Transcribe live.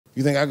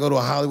You think I go to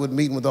a Hollywood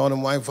meeting with all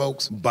them white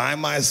folks by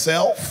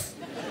myself?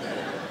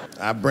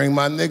 I bring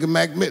my nigga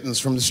Mac Mittens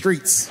from the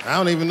streets. I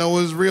don't even know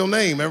his real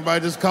name.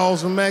 Everybody just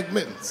calls him Mac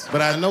Mittens.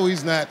 But I know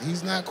he's not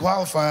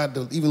qualified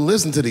to even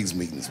listen to these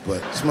meetings.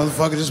 But this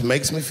motherfucker just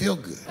makes me feel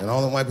good. And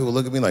all the white people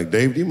look at me like,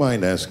 Dave, do you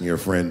mind asking your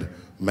friend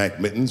Mac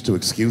Mittens to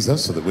excuse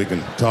us so that we can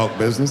talk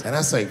business? And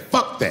I say,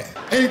 fuck that.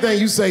 Anything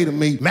you say to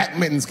me, Mac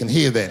Mittens can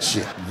hear that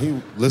shit. And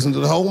he listened to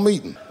the whole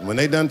meeting. And when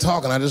they done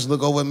talking, I just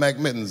look over at Mac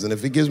Mittens, and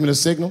if he gives me the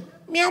signal,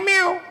 meow,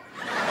 meow,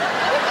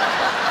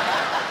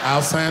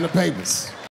 I'll sign the papers.